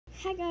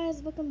Hi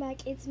guys, welcome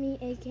back. It's me,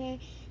 AK,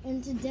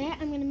 and today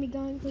I'm going to be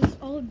going through this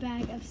old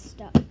bag of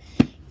stuff.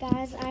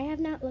 Guys, I have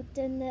not looked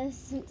in this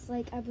since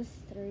I was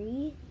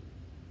 3,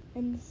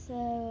 and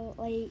so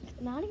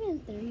not even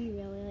 3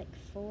 really,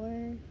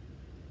 4,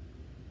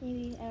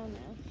 maybe, I don't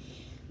know.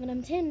 But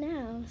I'm 10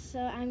 now,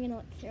 so I'm going to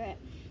look through it.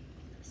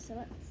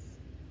 So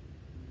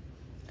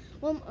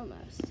I'm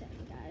almost 10,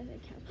 guys. I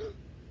count.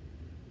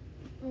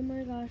 Oh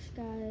my gosh,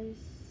 guys.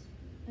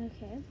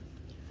 Okay.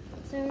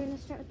 So we're going to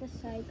start with the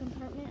side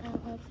compartment. I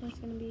don't know if there's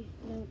going to be,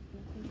 nothing.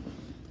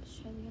 Let's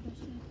try the other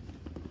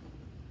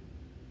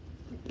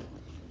side.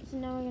 So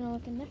now we're going to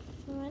look in the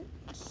front.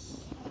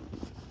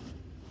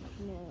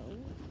 No.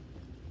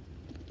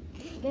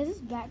 Guys, this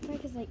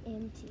backpack is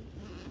empty.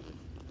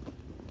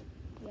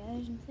 Yeah,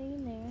 there's nothing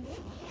in there.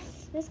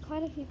 There's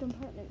quite a few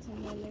compartments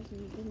in there. There's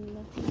nothing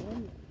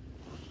in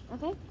there.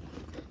 Okay?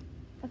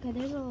 Okay,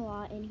 there's a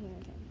lot in here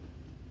again.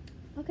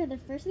 Okay, the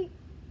first thing.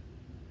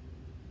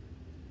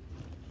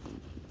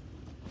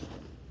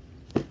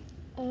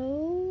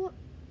 Oh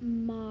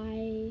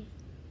my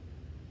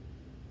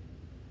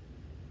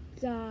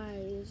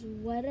guys,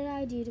 what did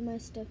I do to my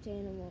stuffed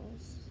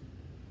animals?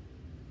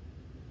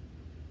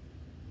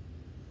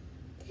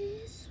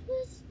 This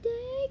was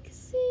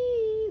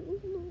Dexy.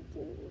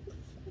 Oh,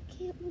 I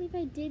can't believe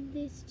I did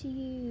this to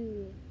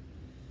you.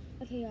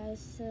 Okay guys,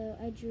 so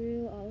I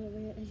drew all over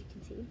it as you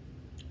can see.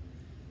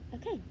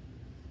 Okay.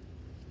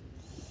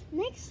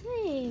 Next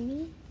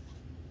thing.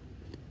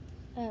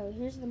 Oh,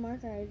 here's the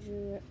marker I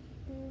drew.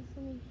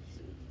 Let me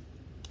see.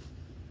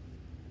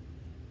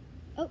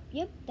 Oh,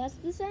 yep, that's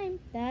the same.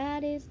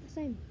 That is the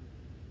same.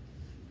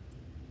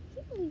 I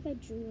can't believe I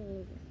drew all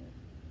over her.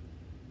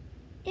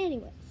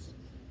 Anyways,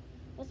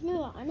 let's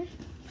move on.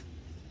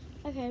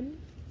 Okay.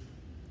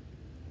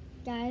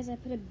 Guys, I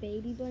put a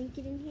baby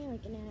blanket in here,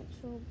 an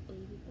actual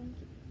baby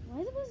blanket. Why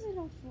was it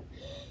all full?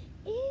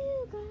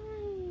 Ew,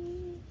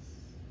 guys.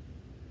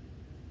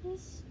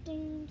 There's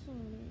stains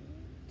on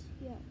it.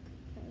 Yuck.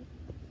 Okay.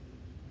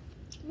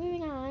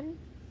 Moving on.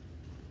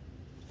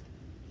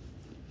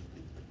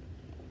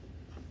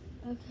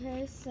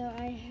 Okay, so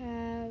I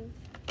have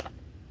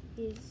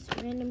these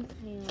random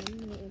crayons. Let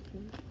me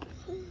open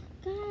them.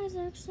 Guys,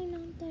 they're actually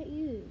not that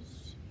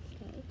used.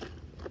 Okay,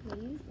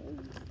 we'll use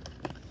those.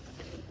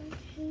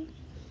 Okay,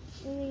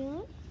 moving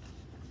on.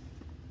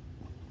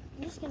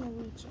 I'm just gonna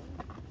reach in.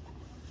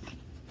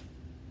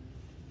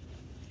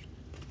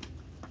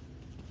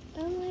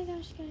 Oh my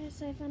gosh, guys,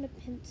 so I found a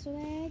pencil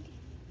bag.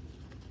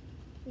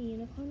 The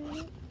unicorn on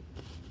it.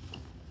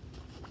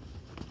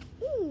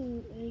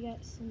 Ooh, we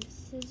got some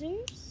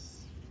scissors.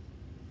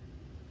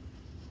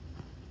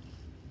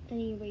 An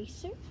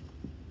eraser.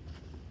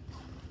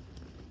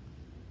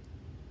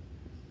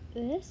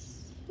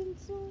 This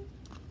pencil,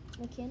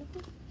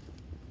 mechanical.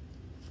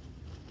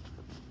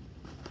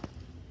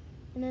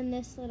 And then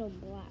this little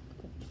black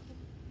pencil.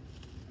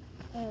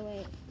 Oh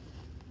wait.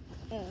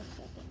 Oh,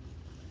 okay.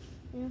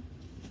 Yeah.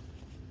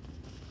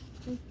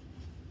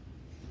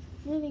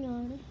 Moving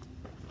on.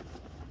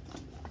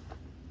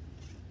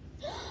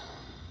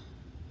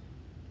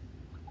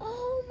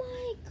 Oh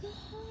my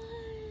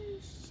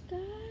gosh,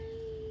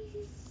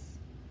 guys.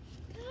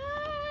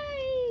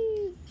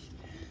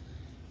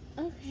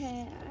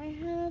 Okay, I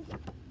have,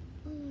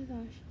 oh my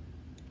gosh.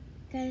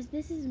 Guys,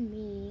 this is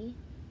me.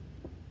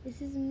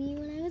 This is me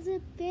when I was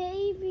a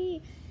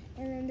baby.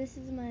 And then this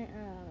is my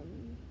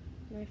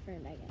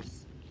friend, I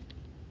guess.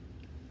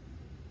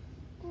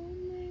 Oh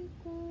my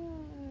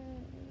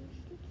gosh,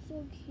 that's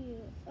so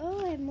cute.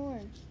 Oh, I have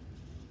more.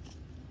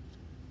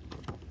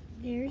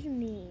 There's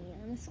me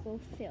on a school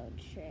field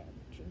trip,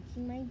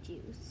 drinking my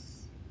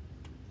juice.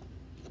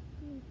 Oh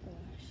my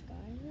gosh,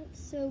 guys,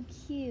 that's so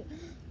cute.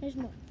 There's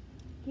more.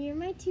 Here are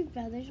my two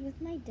brothers with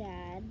my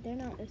dad. They're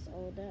not this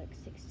old, they're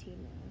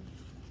 16 now.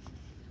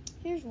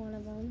 Here's one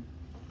of them.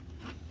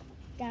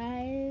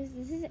 Guys,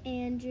 this is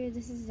Andrew,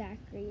 this is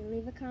Zachary.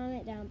 Leave a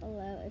comment down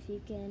below if you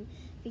can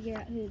figure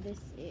out who this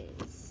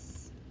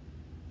is.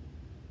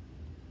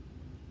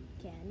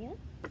 Can you?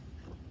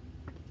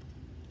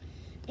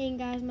 And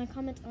guys, my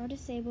comments are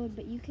disabled,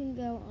 but you can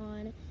go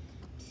on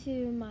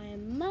to my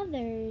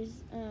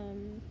mother's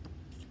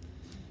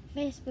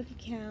Facebook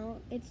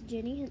account. It's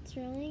Jenny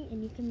Hintzerling,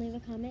 and you can leave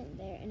a comment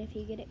there. And if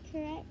you get it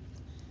correct,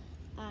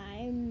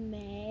 I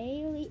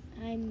may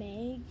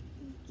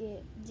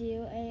do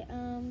a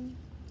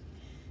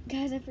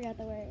guys, I forgot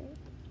the word.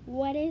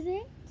 What is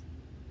it?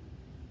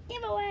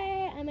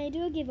 Giveaway. I may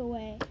do a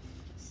giveaway.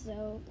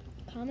 So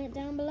comment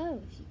down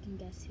below if you can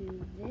guess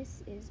who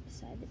this is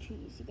beside the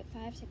trees. You get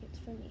 5 seconds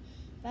from me.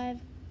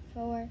 5,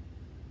 4,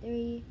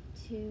 3,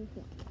 2,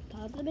 1.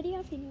 Pause the video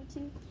if you need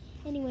to.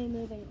 Anyway,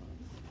 moving on.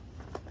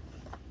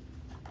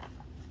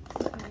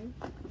 Okay.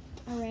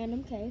 A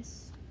random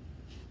case.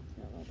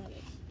 I don't know what that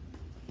is.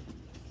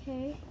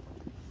 Okay.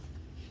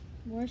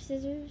 More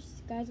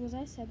scissors. Guys, was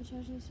I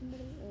sabotaging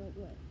somebody or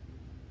what?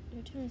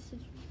 They're trying to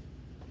scissors.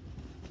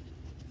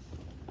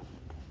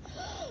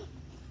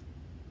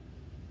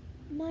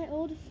 My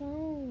old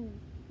phone.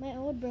 My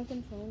old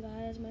broken phone,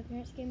 guys. My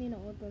parents gave me an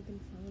old broken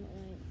phone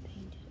and I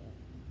painted it.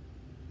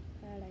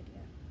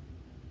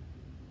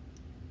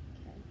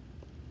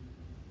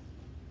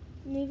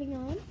 moving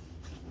on.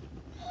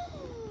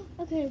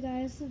 Okay,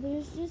 guys, so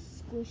there's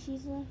just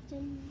squishies left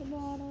in the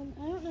bottom.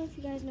 I don't know if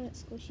you guys know what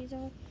squishies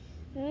are.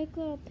 They're like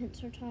little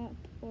pincer top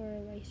or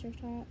eraser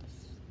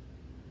tops.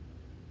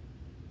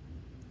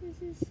 This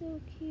is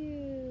so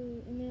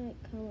cute. And they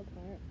like come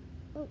apart.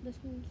 Oh, this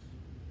one's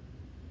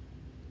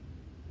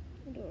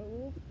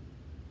adorable.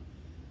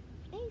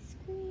 Ice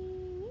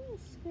cream,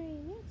 ice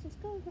cream. Yes, let's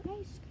go for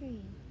ice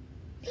cream.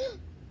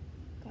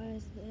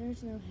 Guys,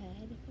 there's no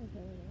head. Okay,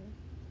 whatever.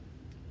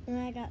 And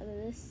I got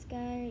this guy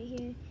right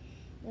here.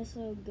 This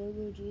little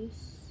go-go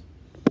juice.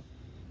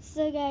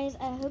 So guys,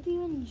 I hope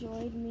you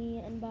enjoyed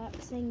me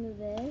unboxing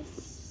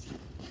this.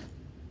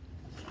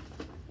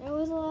 There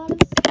was a lot of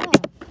stuff.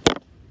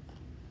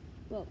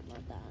 Well,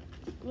 not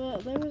that. Well,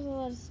 there was a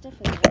lot of stuff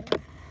in there.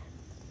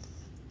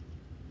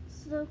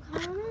 So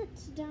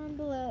comment down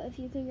below if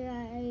you think you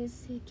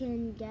guys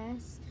can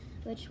guess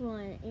which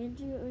one,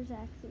 Andrew or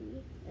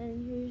Zachary.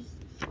 And here's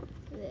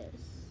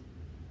this.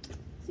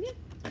 So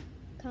yeah,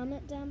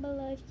 comment down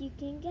below if you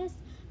can guess.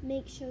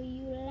 Make sure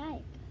you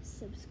like,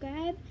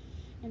 subscribe,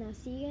 and I'll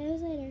see you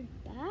guys later.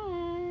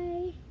 Bye.